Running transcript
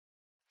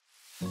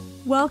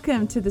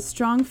Welcome to the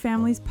Strong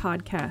Families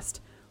Podcast,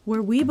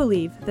 where we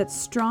believe that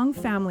strong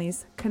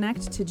families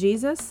connect to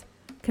Jesus,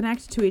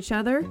 connect to each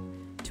other,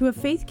 to a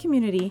faith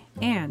community,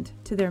 and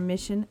to their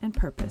mission and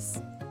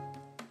purpose.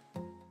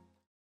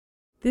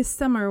 This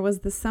summer was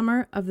the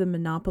summer of the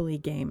Monopoly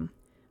game.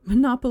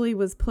 Monopoly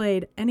was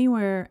played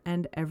anywhere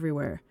and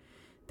everywhere.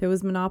 There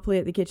was Monopoly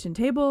at the kitchen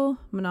table,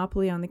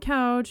 Monopoly on the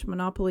couch,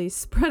 Monopoly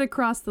spread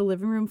across the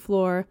living room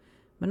floor,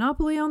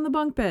 Monopoly on the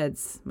bunk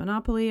beds,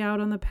 Monopoly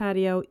out on the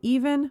patio,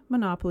 even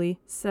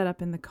Monopoly set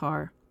up in the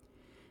car.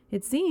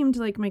 It seemed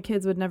like my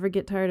kids would never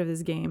get tired of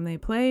this game. They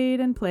played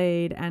and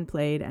played and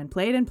played and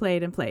played and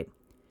played and played.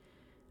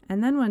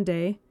 And then one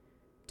day,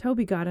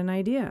 Toby got an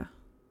idea.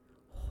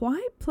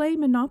 Why play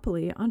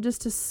Monopoly on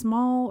just a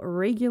small,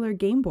 regular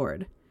game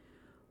board?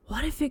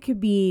 What if it could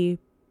be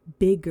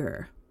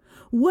bigger?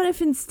 What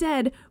if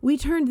instead we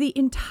turned the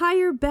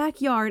entire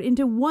backyard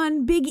into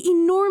one big,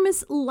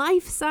 enormous,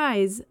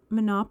 life-size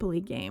Monopoly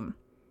game?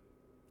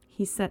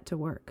 He set to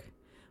work.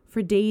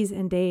 For days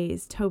and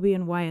days, Toby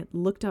and Wyatt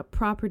looked up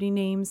property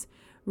names,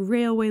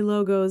 railway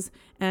logos,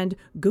 and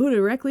go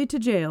directly to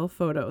jail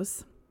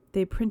photos.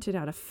 They printed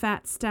out a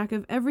fat stack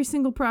of every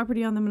single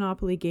property on the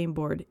Monopoly game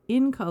board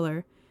in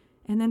color,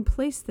 and then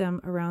placed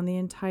them around the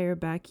entire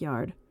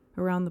backyard.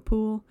 Around the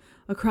pool,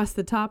 across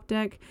the top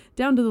deck,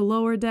 down to the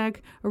lower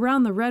deck,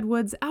 around the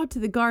redwoods, out to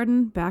the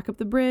garden, back up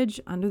the bridge,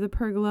 under the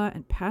pergola,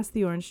 and past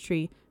the orange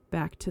tree,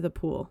 back to the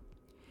pool.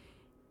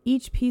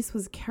 Each piece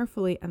was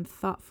carefully and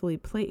thoughtfully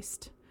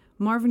placed.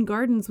 Marvin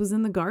Gardens was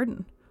in the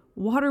garden.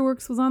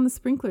 Waterworks was on the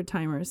sprinkler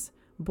timers.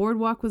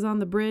 Boardwalk was on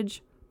the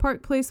bridge.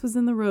 Park Place was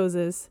in the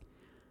roses.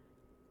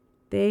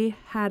 They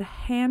had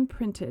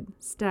hand-printed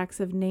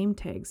stacks of name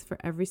tags for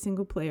every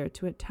single player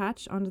to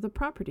attach onto the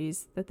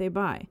properties that they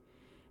buy,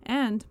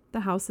 and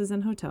the houses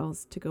and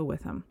hotels to go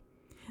with them.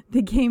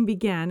 The game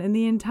began, and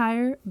the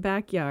entire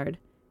backyard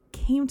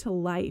came to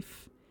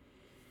life.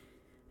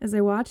 As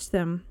I watched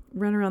them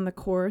run around the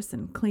course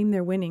and claim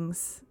their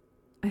winnings,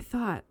 I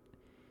thought,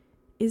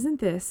 isn't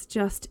this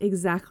just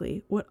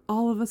exactly what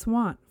all of us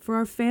want for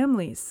our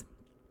families?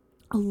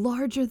 A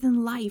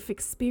larger-than-life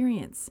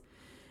experience.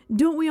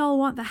 Don't we all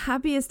want the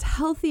happiest,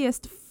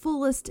 healthiest,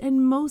 fullest,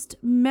 and most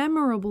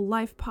memorable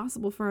life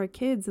possible for our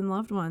kids and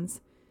loved ones?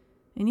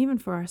 And even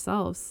for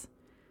ourselves.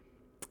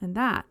 And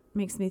that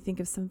makes me think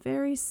of some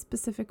very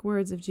specific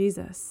words of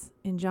Jesus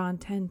in John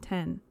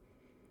 10:10.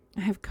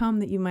 I have come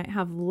that you might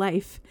have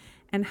life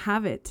and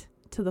have it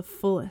to the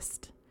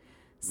fullest.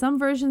 Some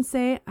versions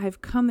say,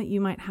 I've come that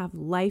you might have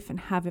life and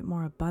have it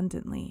more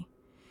abundantly.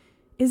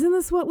 Isn't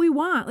this what we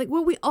want? Like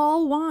what we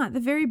all want,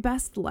 the very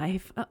best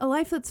life, a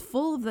life that's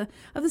full of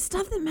the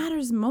stuff that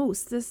matters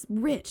most, this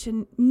rich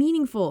and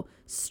meaningful,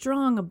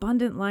 strong,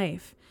 abundant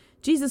life.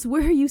 Jesus,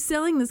 where are you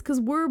selling this?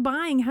 Because we're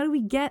buying. How do we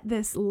get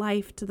this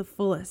life to the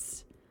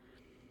fullest?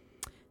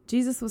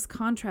 Jesus was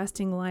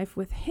contrasting life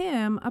with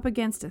him up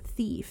against a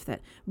thief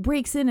that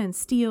breaks in and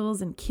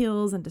steals and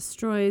kills and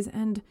destroys.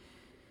 And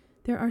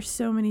there are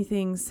so many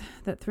things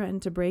that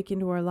threaten to break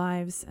into our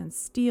lives and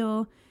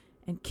steal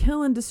and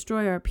kill and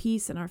destroy our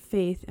peace and our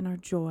faith and our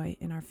joy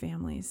in our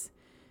families.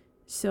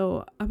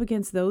 So up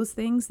against those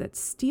things that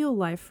steal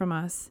life from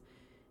us,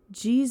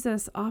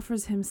 Jesus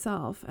offers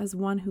himself as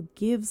one who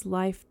gives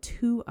life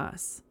to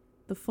us,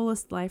 the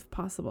fullest life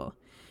possible.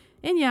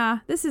 And yeah,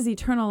 this is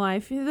eternal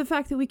life, the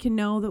fact that we can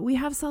know that we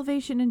have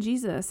salvation in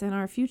Jesus and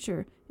our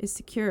future is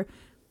secure.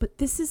 But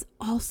this is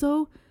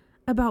also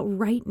about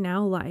right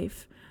now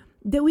life,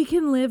 that we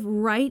can live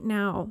right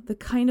now the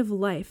kind of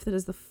life that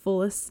is the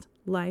fullest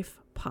life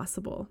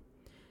possible.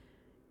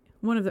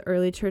 One of the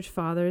early church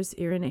fathers,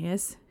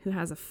 Irenaeus, who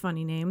has a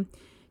funny name,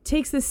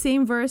 takes the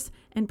same verse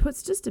and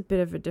puts just a bit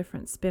of a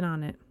different spin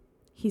on it.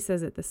 He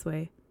says it this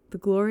way: the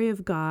glory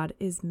of God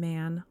is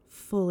man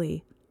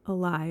fully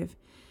alive.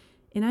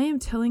 And I am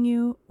telling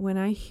you, when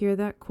I hear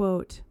that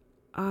quote,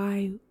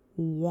 I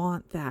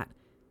want that.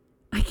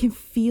 I can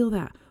feel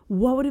that.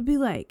 What would it be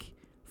like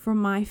for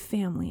my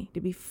family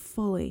to be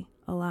fully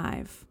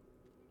alive?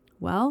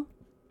 Well,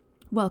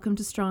 welcome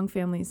to Strong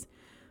Families.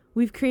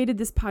 We've created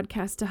this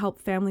podcast to help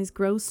families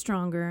grow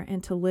stronger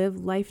and to live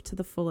life to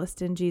the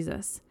fullest in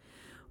Jesus.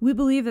 We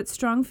believe that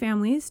strong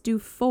families do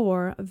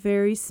 4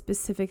 very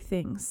specific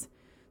things.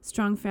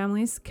 Strong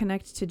families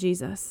connect to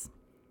Jesus.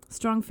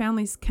 Strong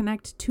families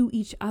connect to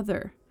each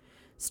other.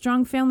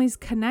 Strong families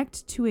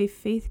connect to a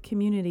faith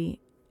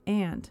community.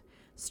 And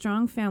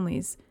strong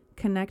families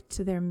connect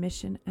to their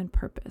mission and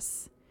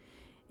purpose.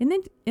 In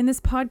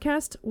this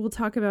podcast, we'll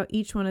talk about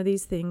each one of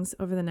these things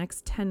over the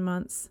next 10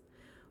 months.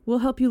 We'll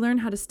help you learn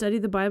how to study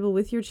the Bible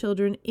with your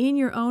children in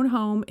your own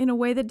home in a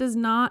way that does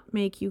not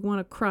make you want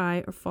to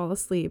cry or fall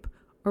asleep,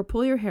 or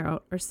pull your hair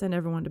out, or send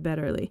everyone to bed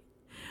early.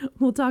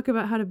 We'll talk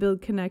about how to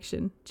build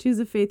connection, choose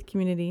a faith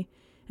community,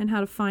 and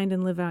how to find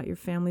and live out your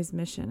family's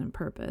mission and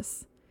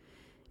purpose.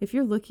 If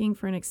you're looking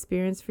for an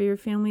experience for your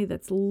family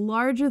that's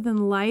larger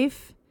than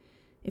life,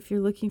 if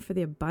you're looking for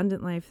the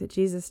abundant life that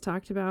Jesus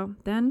talked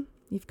about, then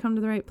you've come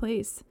to the right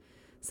place.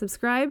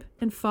 Subscribe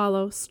and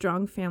follow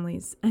Strong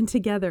Families, and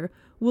together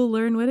we'll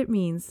learn what it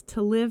means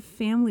to live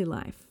family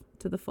life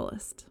to the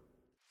fullest.